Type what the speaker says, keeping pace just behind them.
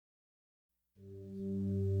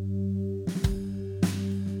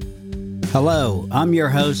Hello, I'm your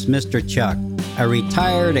host, Mr. Chuck, a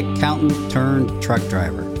retired accountant turned truck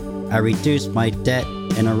driver. I reduced my debt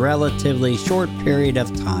in a relatively short period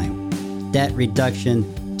of time. Debt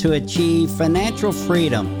reduction to achieve financial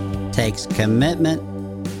freedom takes commitment,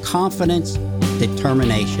 confidence,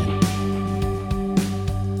 determination.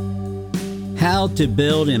 How to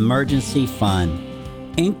build emergency fund.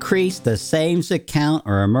 Increase the savings account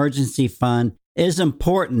or emergency fund is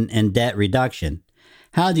important in debt reduction.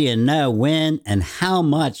 How do you know when and how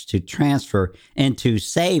much to transfer into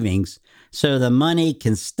savings so the money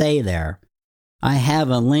can stay there? I have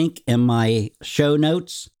a link in my show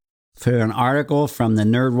notes for an article from the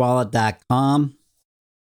nerdwallet.com.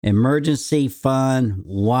 Emergency fund,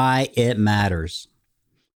 why it matters.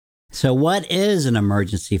 So what is an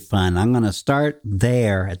emergency fund? I'm going to start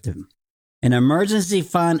there. An emergency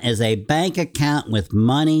fund is a bank account with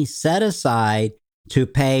money set aside to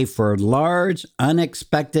pay for large,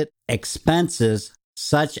 unexpected expenses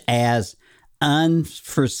such as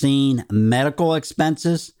unforeseen medical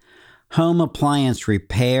expenses, home appliance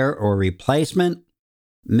repair or replacement,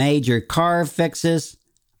 major car fixes,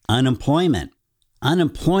 unemployment.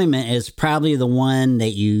 Unemployment is probably the one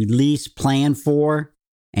that you least plan for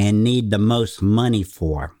and need the most money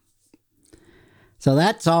for. So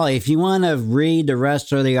that's all. If you want to read the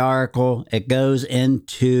rest of the article, it goes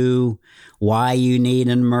into why you need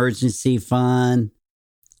an emergency fund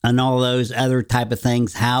and all those other type of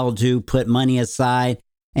things, how to put money aside.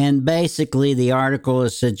 And basically, the article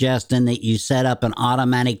is suggesting that you set up an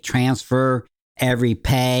automatic transfer every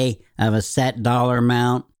pay of a set dollar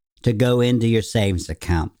amount to go into your savings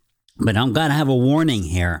account. But I'm going to have a warning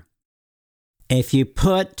here. If you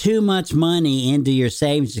put too much money into your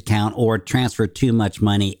savings account or transfer too much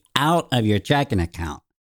money out of your checking account,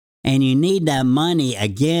 and you need that money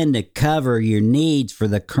again to cover your needs for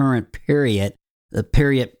the current period, the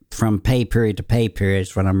period from pay period to pay period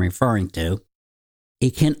is what I'm referring to,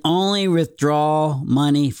 you can only withdraw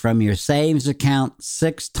money from your savings account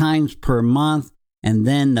 6 times per month, and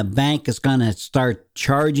then the bank is going to start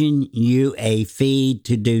charging you a fee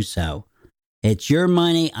to do so. It's your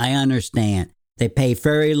money, I understand. They pay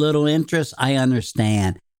very little interest, I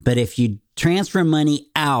understand. But if you transfer money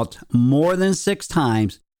out more than 6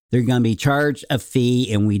 times, they're going to be charged a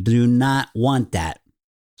fee, and we do not want that.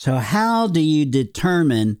 So how do you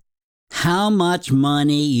determine how much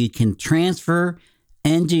money you can transfer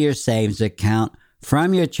into your savings account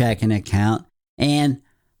from your checking account, and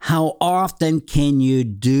how often can you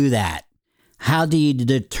do that? How do you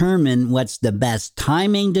determine what's the best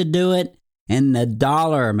timing to do it and the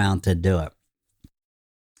dollar amount to do it?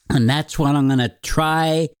 And that's what I'm going to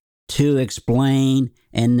try to explain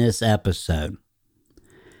in this episode.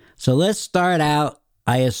 So let's start out.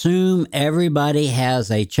 I assume everybody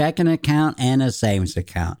has a checking account and a savings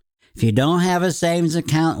account. If you don't have a savings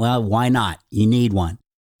account, well, why not? You need one.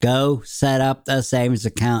 Go set up a savings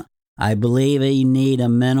account. I believe that you need a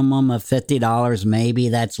minimum of $50. Maybe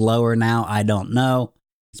that's lower now. I don't know.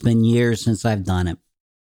 It's been years since I've done it.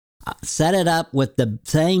 Set it up with the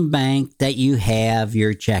same bank that you have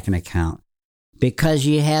your checking account, because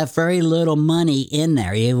you have very little money in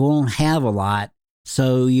there. You won't have a lot,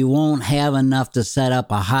 so you won't have enough to set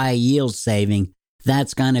up a high yield saving.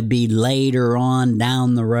 That's going to be later on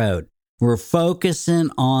down the road. We're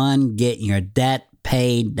focusing on getting your debt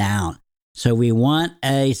paid down. So we want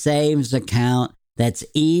a savings account that's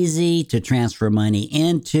easy to transfer money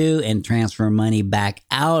into and transfer money back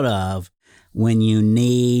out of when you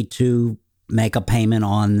need to make a payment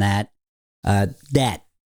on that debt.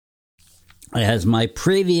 As my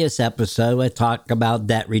previous episode, I talked about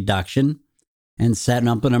debt reduction and setting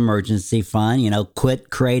up an emergency fund. Quit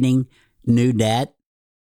creating new debt,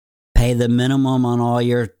 pay the minimum on all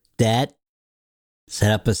your debt,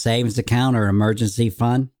 set up a savings account or emergency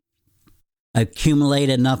fund, accumulate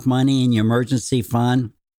enough money in your emergency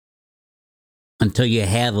fund until you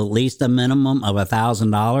have at least a minimum of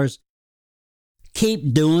 $1,000.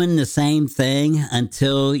 Keep doing the same thing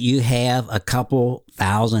until you have a couple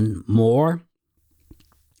thousand more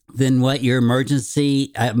than what your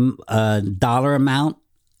emergency dollar amount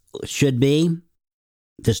should be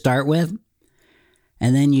to start with.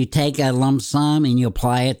 And then you take a lump sum and you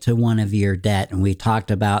apply it to one of your debt. And we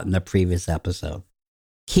talked about in the previous episode.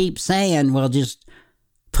 Keep saying, well, just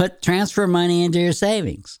transfer money into your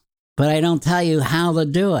savings. But I don't tell you how to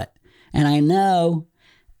do it. And I know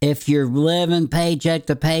if you're living paycheck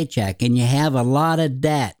to paycheck and you have a lot of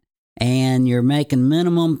debt and you're making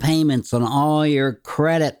minimum payments on all your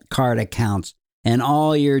credit card accounts and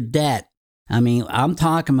all your debt, I'm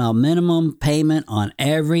talking about minimum payment on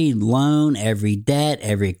every loan, every debt,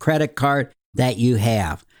 every credit card that you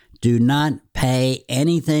have. do not pay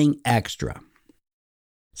anything extra.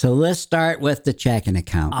 So let's start with the checking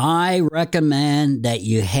account. I recommend that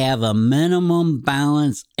you have a minimum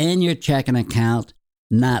balance in your checking account,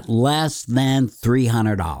 not less than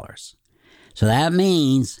 $300. So that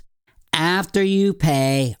means after you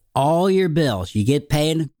pay all your bills, you get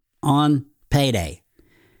paid on payday.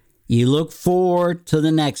 You look forward to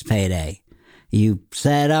the next payday. You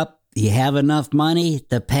set up, you have enough money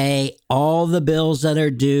to pay all the bills that are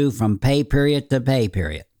due from pay period to pay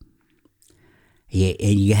period.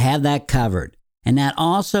 You have that covered. And that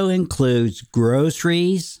also includes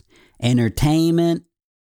groceries, entertainment,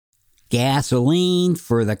 gasoline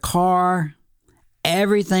for the car,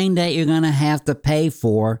 everything that you're going to have to pay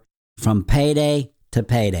for from payday to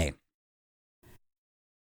payday.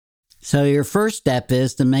 So your first step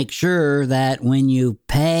is to make sure that when you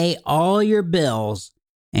pay all your bills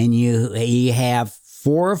and you have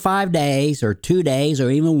 4 or 5 days or 2 days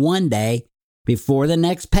or even 1 day before the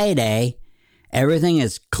next payday, everything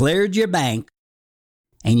has cleared your bank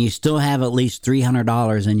and you still have at least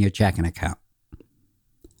 $300 in your checking account.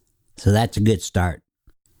 So that's a good start.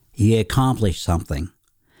 You accomplished something,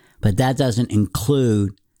 but that doesn't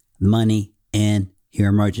include money in your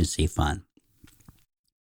emergency fund.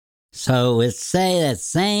 So let's say that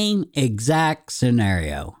same exact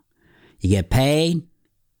scenario. You get paid.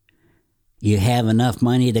 You have enough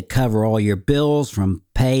money to cover all your bills from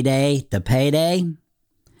payday to payday.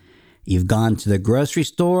 You've gone to the grocery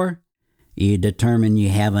store. You determine you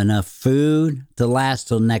have enough food to last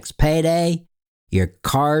till next payday. Your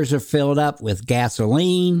cars are filled up with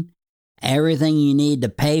gasoline. Everything you need to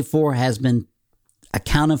pay for has been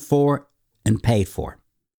accounted for and paid for.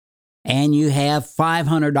 And you have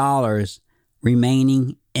 $500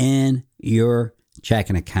 remaining in your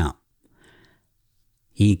checking account.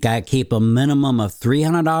 You got to keep a minimum of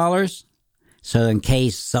 $300. So in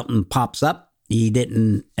case something pops up you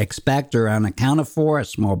didn't expect or unaccounted for, a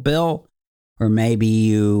small bill, or maybe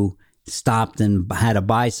you stopped and had to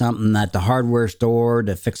buy something at the hardware store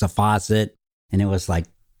to fix a faucet and it was like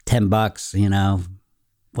 $10,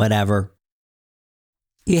 whatever.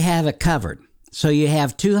 You have it covered. So you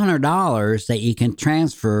have $200 that you can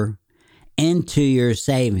transfer into your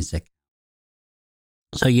savings account.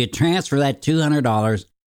 So you transfer that $200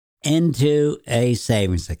 into a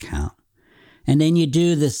savings account. And then you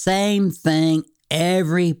do the same thing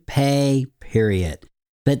every pay period.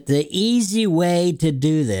 But the easy way to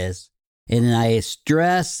do this, and I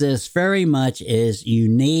stress this very much, is you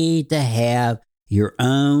need to have your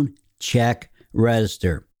own check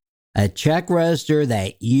register. A check register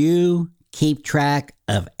that you keep track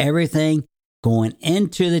of everything going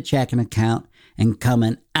into the checking account and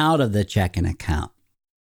coming out of the checking account,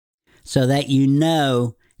 so that you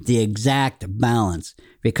know the exact balance.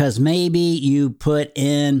 Because maybe you put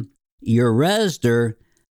in your register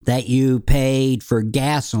that you paid for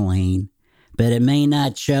gasoline, but it may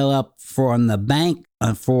not show up from the bank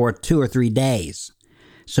for 2 or 3 days.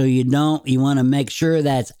 So you want to make sure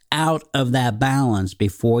that's out of that balance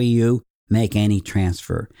before you make any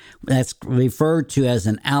transfer. That's referred to as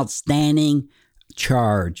an outstanding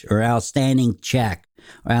charge or outstanding check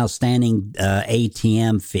or outstanding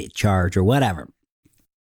ATM fee charge or whatever.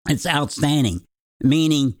 It's outstanding,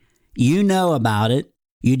 meaning you know about it,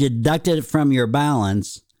 you deducted it from your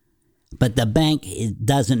balance, but the bank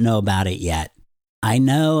doesn't know about it yet. I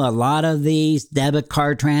know a lot of these debit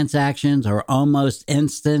card transactions are almost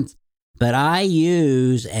instant, but I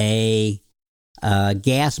use a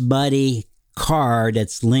Gas Buddy card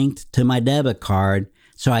that's linked to my debit card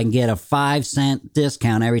so I can get a 5-cent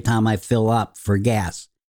discount every time I fill up for gas.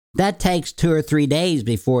 That takes 2 or 3 days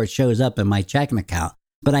before it shows up in my checking account.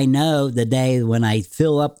 But I know the day when I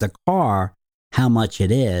fill up the car, how much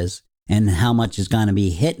it is and how much is going to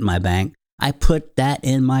be hit in my bank. I put that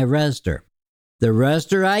in my register. The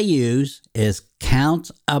register I use is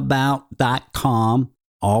countabout.com,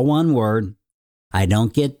 all one word. I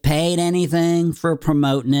don't get paid anything for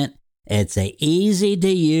promoting it. It's a easy to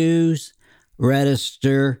use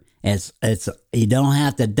register. It's you don't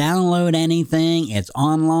have to download anything. It's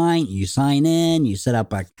online. You sign in, you set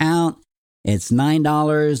up an account. It's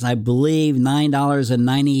 $9, I believe,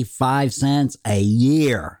 $9.95 a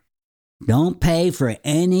year. Don't pay for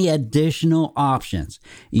any additional options.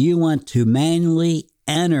 You want to manually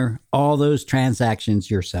enter all those transactions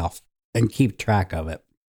yourself and keep track of it.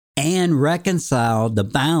 And reconcile the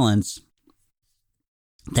balance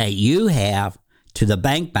that you have to the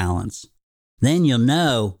bank balance. Then you'll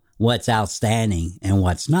know what's outstanding and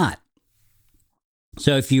what's not.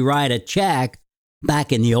 So if you write a check,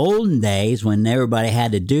 back in the olden days when everybody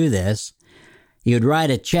had to do this, You'd write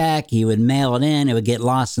a check, you would mail it in, it would get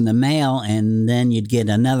lost in the mail, and then you'd get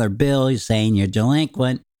another bill saying you're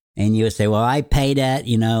delinquent, and you would say, well, I paid that,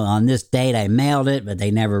 on this date I mailed it, but they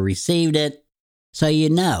never received it. So you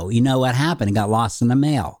know what happened. It got lost in the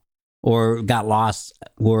mail or got lost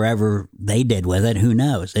wherever they did with it. Who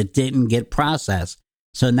knows? It didn't get processed.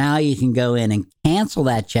 So now you can go in and cancel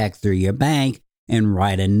that check through your bank and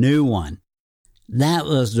write a new one. That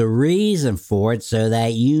was the reason for it, so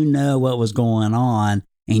that you know what was going on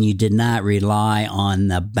and you did not rely on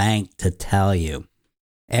the bank to tell you.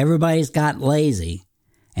 Everybody's got lazy,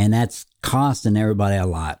 and that's costing everybody a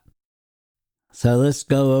lot. So let's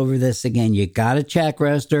go over this again. You got a check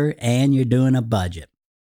register and you're doing a budget.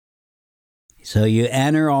 So you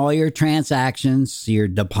enter all your transactions, your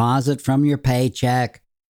deposit from your paycheck.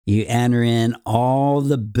 You enter in all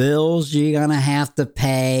the bills you're going to have to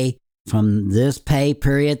pay from this pay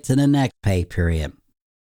period to the next pay period.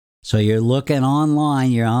 So you're looking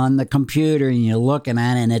online, you're on the computer and you're looking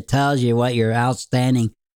at it, and it tells you what your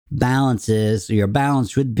outstanding balance is. Your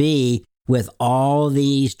balance would be with all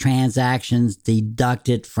these transactions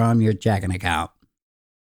deducted from your checking account.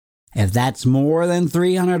 If that's more than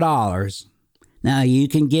 $300, now you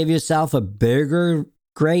can give yourself a bigger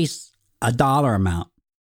grace, a dollar amount.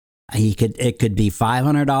 It could be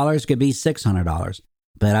 $500, could be $600.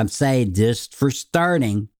 But I'm saying just for start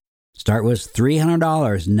with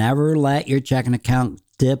 $300. Never let your checking account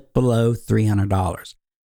dip below $300.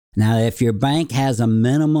 Now, if your bank has a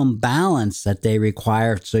minimum balance that they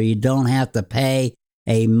require so you don't have to pay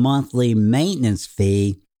a monthly maintenance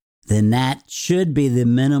fee, then that should be the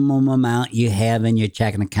minimum amount you have in your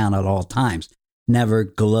checking account at all times. Never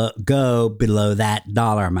go below that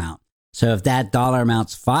dollar amount. So if that dollar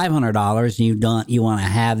amount's $500, you want to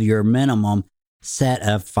have your minimum set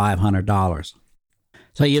of $500.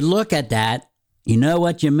 So you look at that, you know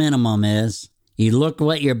what your minimum is, you look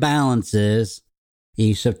what your balance is,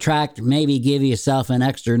 you subtract, maybe give yourself an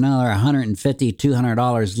extra another $150,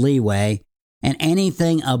 $200 leeway, and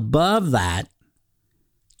anything above that,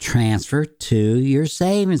 transfer to your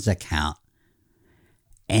savings account.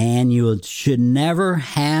 And you should never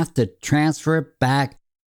have to transfer it back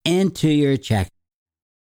into your check.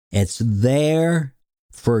 It's there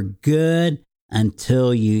for good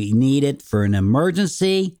until you need it for an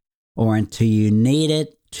emergency or until you need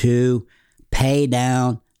it to pay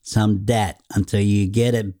down some debt, until you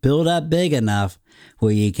get it built up big enough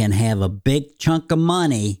where you can have a big chunk of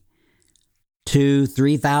money,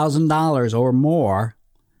 $2,000, $3,000 or more,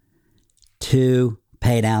 to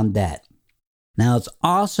pay down debt. Now, it's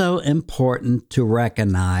also important to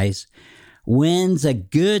recognize when's a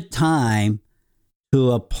good time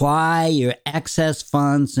to apply your excess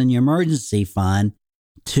funds in your emergency fund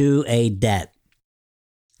to a debt.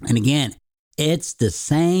 And again, it's the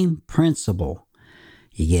same principle.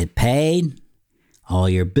 You get paid, all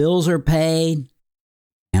your bills are paid,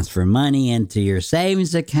 transfer money into your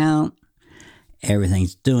savings account,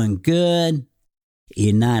 everything's doing good,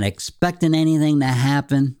 you're not expecting anything to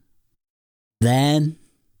happen. Then,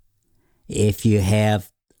 if you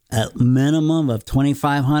have a minimum of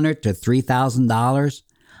 $2,500 to $3,000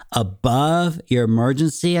 above your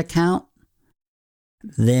emergency account,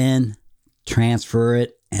 then transfer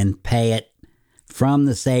it and pay it from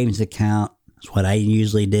the savings account. That's what I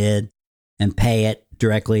usually did, and pay it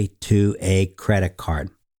directly to a credit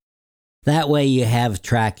card. That way you have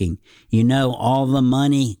tracking. You know all the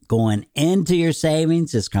money going into your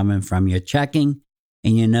savings is coming from your checking,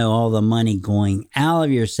 and you know all the money going out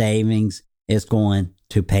of your savings is going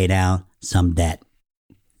to pay down some debt.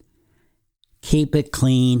 Keep it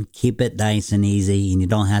clean, keep it nice and easy, and you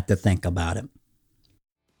don't have to think about it.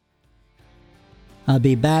 I'll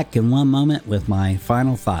be back in one moment with my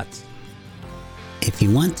final thoughts. If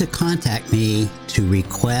you want to contact me to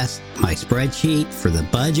request my spreadsheet for the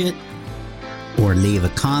budget, or leave a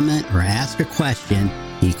comment or ask a question,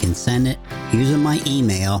 you can send it using my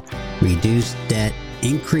email,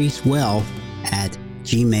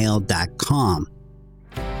 reducedebtincreasewealth@gmail.com.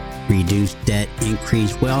 Reduced Debt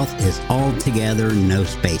Increase Wealth is all together, no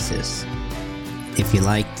spaces. If you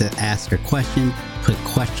like to ask a question, put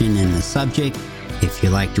question in the subject. If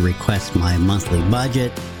you like to request my monthly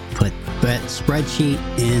budget, put spreadsheet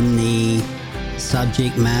in the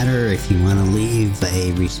subject matter. If you want to leave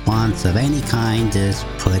a response of any kind, just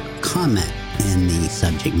put comment in the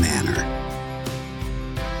subject matter.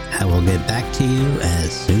 I will get back to you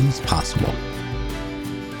as soon as possible.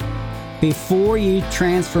 Before you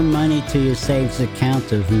transfer money to your savings account,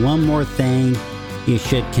 there's one more thing you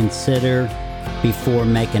should consider before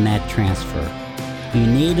making that transfer. You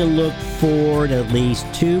need to look forward at least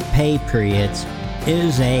 2 pay periods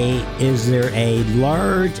Is there a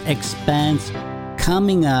large expense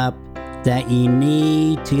coming up that you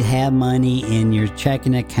need to have money in your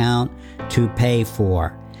checking account to pay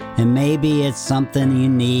for? And maybe it's something you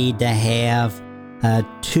need to have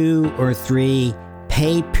 2 or 3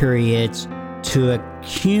 pay periods to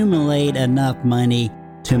accumulate enough money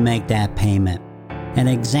to make that payment. An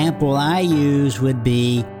example I use would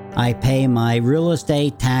be I pay my real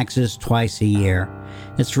estate taxes twice a year.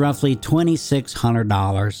 It's roughly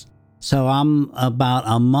 $2,600. So I'm about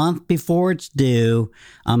a month before it's due,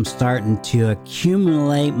 I'm starting to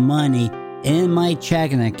accumulate money in my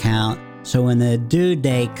checking account. So when the due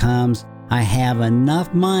date comes, I have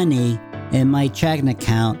enough money in my checking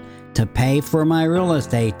account to pay for my real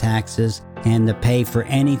estate taxes and to pay for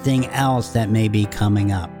anything else that may be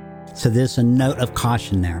coming up. So there's a note of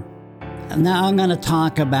caution there. Now I'm going to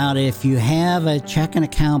talk about if you have a checking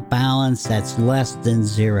account balance that's less than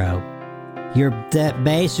 0. You're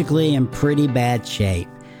basically in pretty bad shape.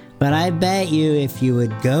 But I bet you if you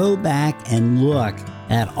would go back and look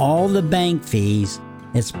at all the bank fees,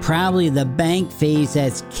 it's probably the bank fees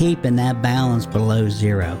that's keeping that balance below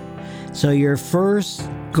 0. So your first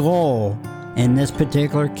goal in this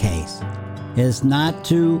particular case is not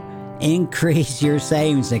to increase your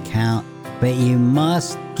savings account, but you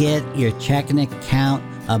must get your checking account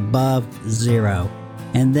above 0.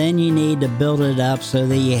 And then you need to build it up so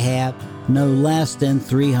that you have no less than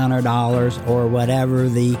 $300 or whatever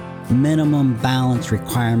the minimum balance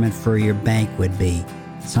requirement for your bank would be.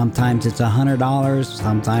 Sometimes it's $100,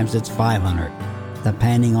 sometimes it's $500,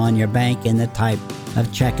 depending on your bank and the type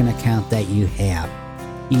of checking account that you have.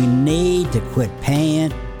 You need to quit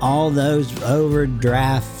paying all those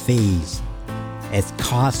overdraft fees. It's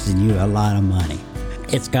costing you a lot of money.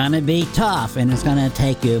 It's going to be tough, and it's going to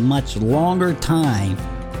take you a much longer time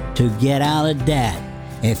to get out of debt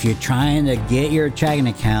if you're trying to get your checking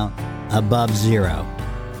account above 0.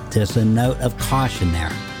 Just a note of caution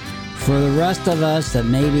there. For the rest of us that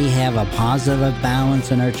maybe have a positive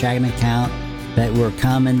balance in our checking account, that we're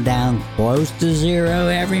coming down close to 0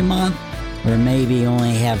 every month, or maybe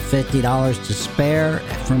only have $50 to spare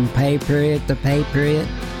from pay period to pay period,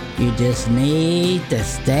 you just need to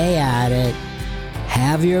stay at it,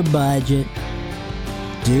 have your budget,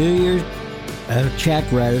 do your check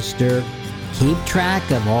register, keep track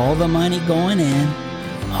of all the money going in,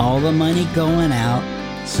 all the money going out,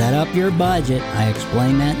 set up your budget. I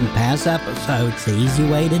explained that in past episodes, the easy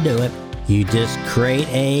way to do it. You just create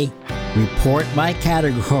a report by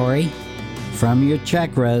category from your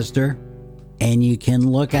check register, and you can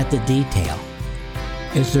look at the detail.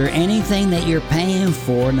 Is there anything that you're paying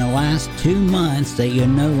for in the last 2 months that you're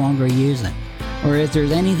no longer using? Or is there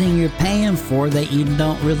anything you're paying for that you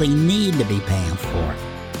don't really need to be paying for?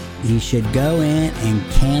 You should go in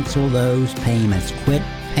and cancel those payments. Quit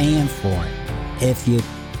paying for it.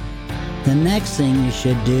 The next thing you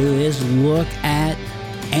should do is look at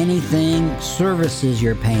anything services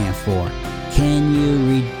you're paying for. Can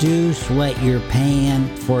you reduce what you're paying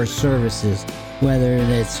for services? Whether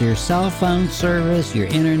it's your cell phone service, your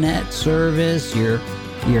internet service, your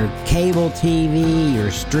cable TV, your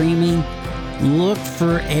streaming, look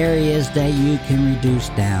for areas that you can reduce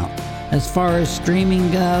down. As far as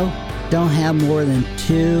streaming go, don't have more than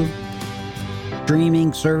 2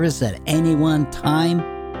 streaming services at any one time.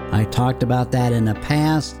 I talked about that in the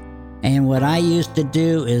past. And what I used to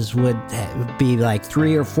do is would be like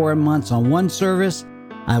 3 or 4 months on one service.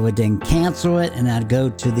 I would then cancel it and I'd go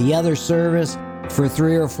to the other service for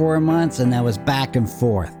 3 or 4 months, and that was back and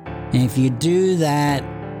forth. And if you do that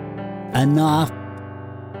enough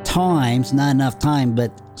times, not enough time,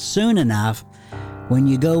 but soon enough, when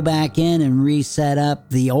you go back in and reset up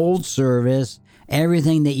the old service,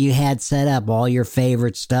 everything that you had set up, all your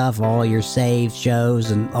favorite stuff, all your saved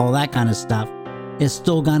shows and all that kind of stuff, is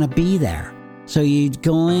still going to be there. So you're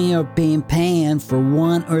going to be paying for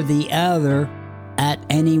one or the other at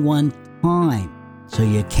any one time. So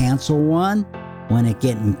you cancel one when it's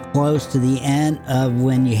getting close to the end of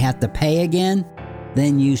when you have to pay again,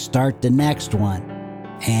 then you start the next one.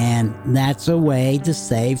 And that's a way to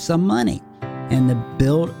save some money and to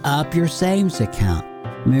build up your savings account.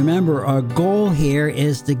 Remember, our goal here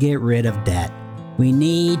is to get rid of debt. We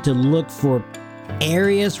need to look for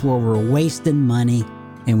areas where we're wasting money,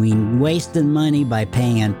 and we're wasting money by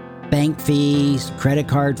paying bank fees, credit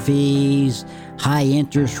card fees, high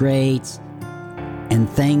interest rates, and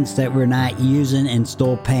things that we're not using and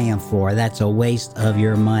still paying for. That's a waste of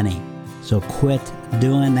your money. So quit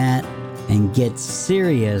doing that and get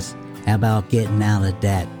serious about getting out of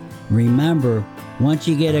debt. Remember, once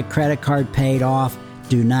you get a credit card paid off,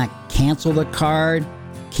 do not cancel the card.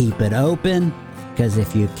 Keep it open, because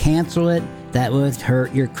if you cancel it, that would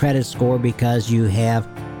hurt your credit score because you have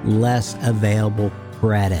less available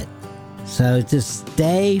credit. So just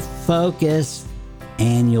stay focused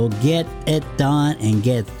and you'll get it done and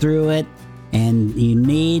get through it. And you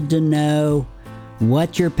need to know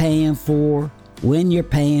what you're paying for, when you're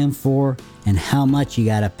paying for, and how much you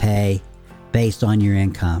got to pay based on your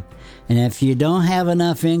income. And if you don't have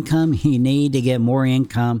enough income, you need to get more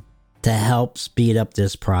income to help speed up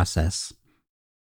this process.